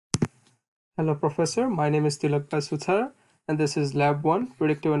Hello, Professor. My name is Tilak Suthar, and this is Lab 1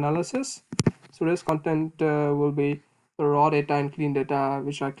 Predictive Analysis. So, today's content will be the raw data and clean data,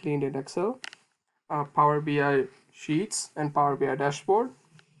 which are cleaned in Excel, Power BI sheets, and Power BI dashboard,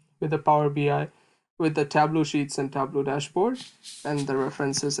 with the Power BI with the Tableau sheets and Tableau dashboard, and the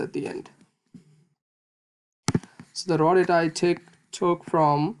references at the end. So, the raw data I took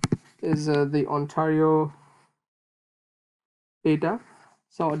from is the Ontario data,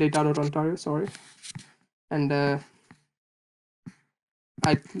 so data.ontario, sorry, and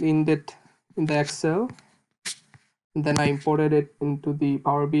I cleaned it in the Excel, and then I imported it into the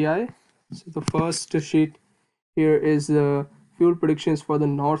Power BI. So the first sheet here is the fuel predictions for the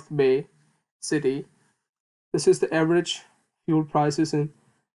North Bay city. This is the average fuel prices in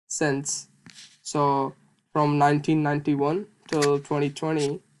cents. So from 1991 till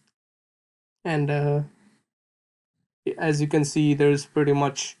 2020, and as you can see, there's pretty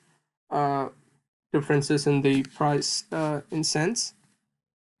much uh, differences in the price in cents,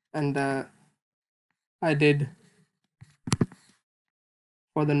 and I did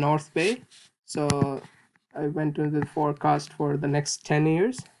for the North Bay. So I went to the forecast for the next 10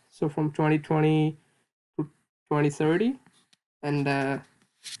 years. So from 2020 to 2030. And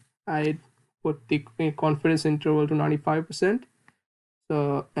I put the confidence interval to 95%.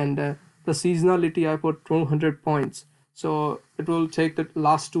 So, and the seasonality, I put 200 points. So it will take the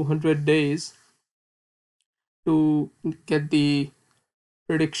last 200 days to get the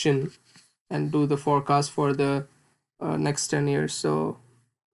prediction and do the forecast for the next 10 years. So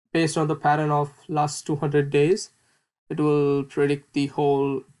based on the pattern of last 200 days, it will predict the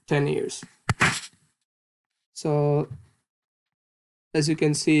whole 10 years. So as you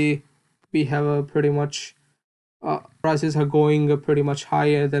can see, we have a pretty much prices are going pretty much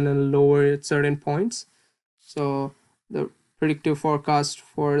higher than a lower at certain points. So the predictive forecast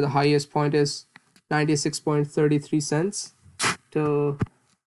for the highest point is 96.33 cents till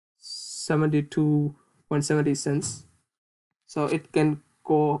 72.70 cents. So it can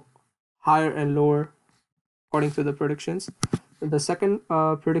go higher and lower according to the predictions. The second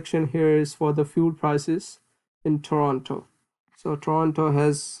prediction here is for the fuel prices in Toronto. So Toronto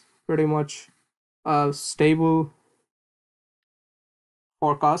has pretty much a stable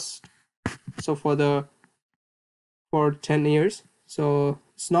forecast. So for 10 years, so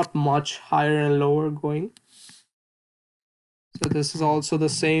it's not much higher and lower going. So this is also the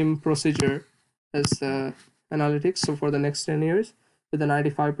same procedure as the analytics. So for the next 10 years, with a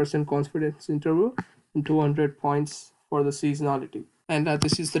 95% confidence interval and 200 points for the seasonality. And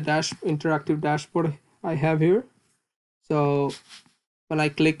this is the interactive dashboard I have here. So when I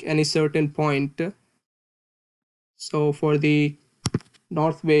click any certain point, so for the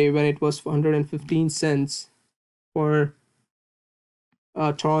North Bay, when it was 115 cents, for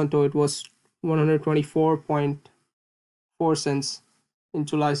Toronto, it was 124.4 cents in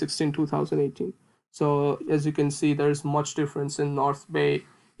July 16, 2018. So as you can see, there's much difference in North Bay,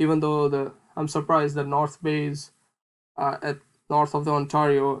 even though I'm surprised that North Bay is at north of the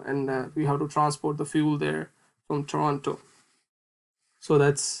Ontario, and we have to transport the fuel there from Toronto. So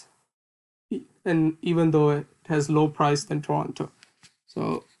that's, and even though it has low price than Toronto,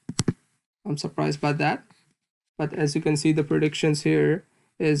 so I'm surprised by that. But as you can see, the predictions here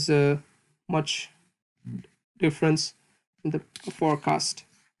is much difference in the forecast.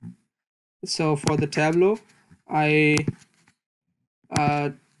 So for the Tableau, I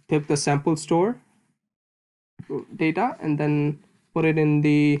took the sample store data and then put it in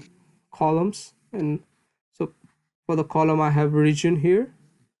the columns. And so for the column, I have region here.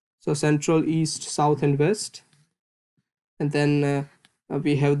 So central, east, south, and west. And then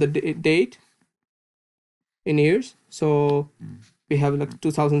we have the date in years. So we have like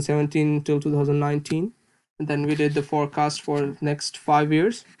 2017 till 2019. And then we did the forecast for next 5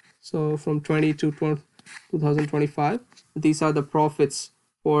 years. So from 20 to 2025. These are the profits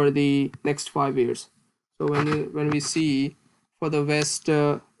for the next 5 years. So when we see for the West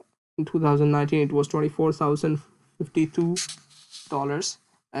in 2019, it was $24,052,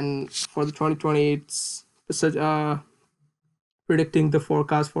 and for the 2020, it's predicting the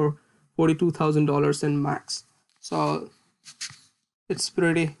forecast for $42,000 in max. So it's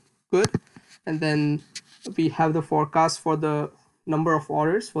pretty good. And then we have the forecast for the number of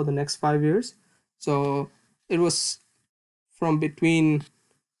orders for the next 5 years. So it was from between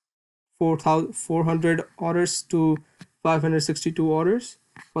 400 orders to 562 orders.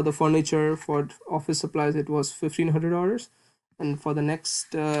 For the furniture, for office supplies, it was 1500 orders. And for the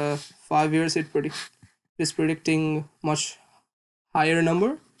next 5 years, it is predicting much higher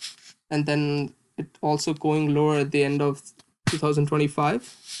number. And then it also going lower at the end of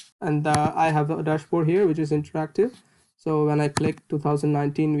 2025. and I have a dashboard here which is interactive. So when I click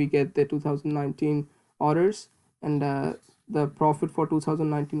 2019, we get the 2019 orders, and the profit for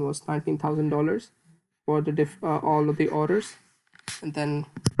 2019 was $19,000 for the all of the orders, and then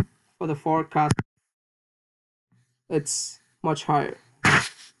for the forecast, it's much higher.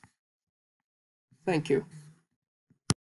 Thank you.